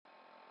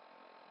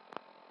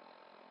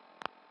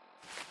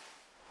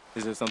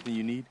Is there something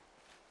you need?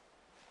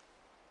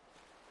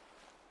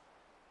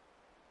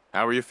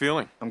 How are you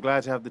feeling? I'm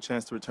glad to have the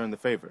chance to return the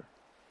favor.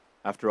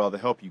 After all the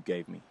help you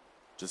gave me.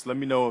 Just let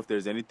me know if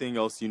there's anything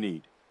else you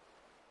need.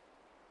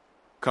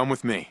 Come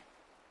with me.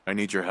 I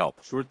need your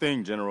help. Sure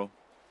thing, General.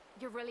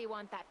 You really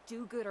want that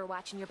do-gooder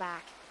watching your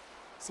back.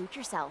 Suit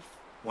yourself.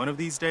 One of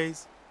these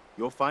days,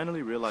 you'll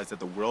finally realize that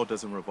the world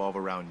doesn't revolve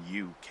around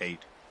you, Cait.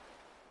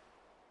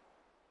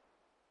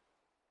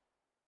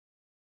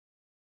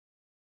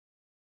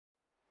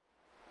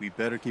 We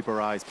better keep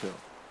our eyes peeled.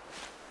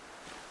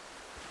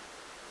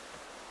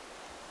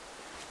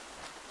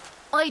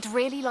 I'd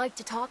really like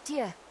to talk to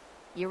you.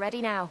 You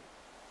ready now?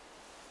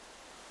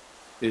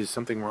 Is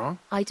something wrong?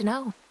 I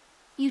dunno.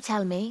 You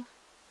tell me.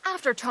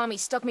 After Tommy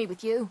stuck me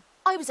with you,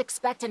 I was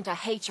expecting to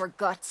hate your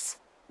guts.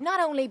 Not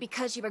only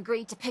because you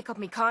agreed to pick up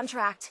me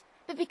contract,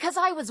 but because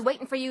I was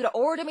waiting for you to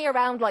order me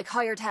around like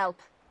hired help.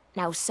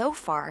 Now, so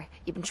far,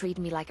 you've been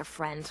treating me like a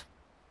friend.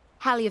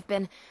 Hell, you've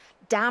been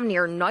damn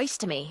near nice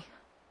to me.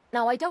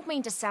 Now, I don't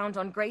mean to sound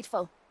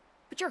ungrateful,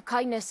 but your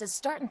kindness is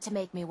starting to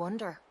make me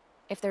wonder.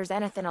 If there's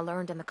anything I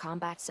learned in the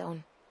combat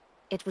zone,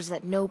 it was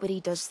that nobody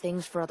does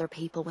things for other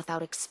people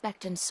without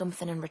expecting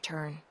something in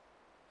return.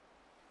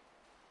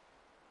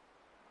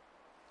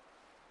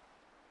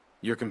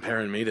 You're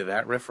comparing me to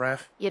that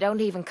riffraff? You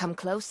don't even come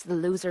close to the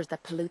losers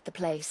that pollute the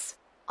place.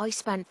 I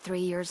spent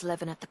 3 years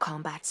living at the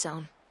combat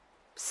zone.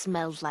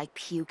 Smelled like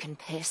puke and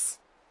piss.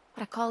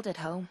 But I called it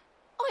home.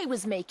 I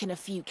was making a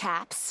few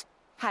caps.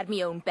 Had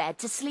me own bed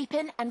to sleep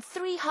in and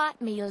 3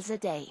 hot meals a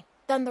day.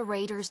 Then the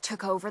raiders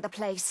took over the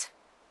place.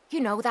 You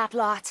know that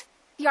lot.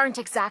 They aren't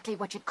exactly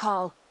what you'd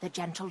call the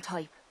gentle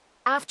type.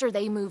 After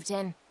they moved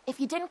in, if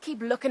you didn't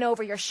keep looking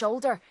over your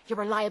shoulder, you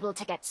were liable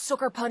to get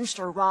sucker punched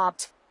or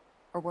robbed.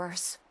 Or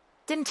worse.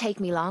 Didn't take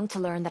me long to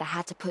learn that I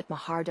had to put my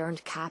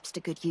hard-earned caps to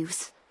good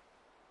use.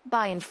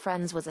 Buying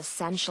friends was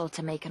essential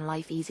to making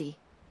life easy.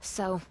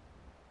 So,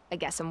 I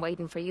guess I'm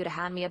waiting for you to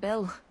hand me a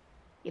bill.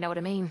 You know what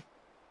I mean?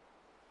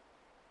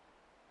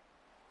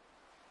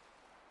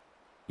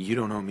 You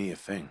don't owe me a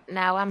thing.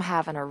 Now I'm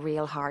having a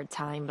real hard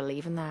time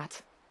believing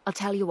that. I'll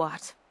tell you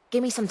what.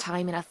 Give me some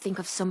time and I'll think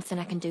of something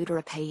I can do to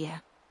repay you.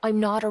 I'm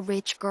not a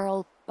rich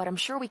girl, but I'm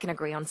sure we can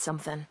agree on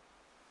something.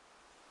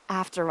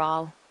 After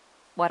all,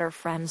 what are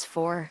friends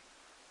for?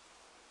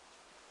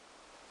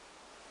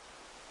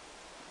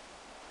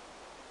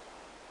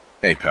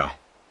 Hey, pal.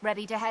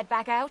 Ready to head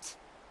back out?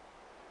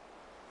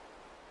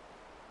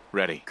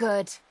 Ready.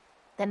 Good.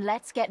 Then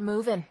let's get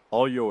moving.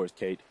 All yours,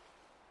 Cait.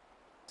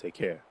 Take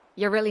care.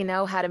 You really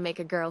know how to make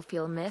a girl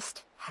feel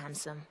missed,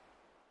 handsome.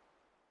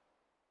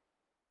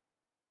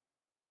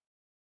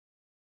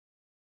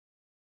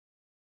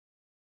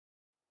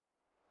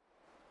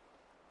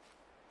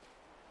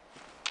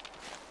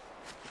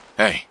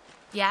 Hey.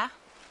 Yeah?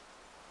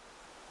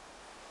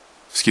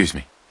 Excuse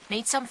me.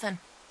 Need something?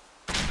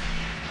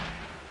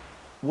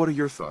 What are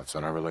your thoughts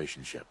on our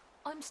relationship?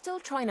 I'm still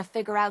trying to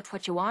figure out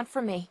what you want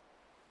from me.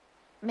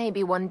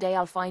 Maybe one day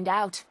I'll find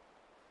out.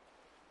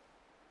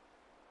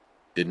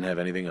 Didn't have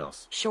anything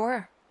else.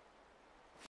 Sure.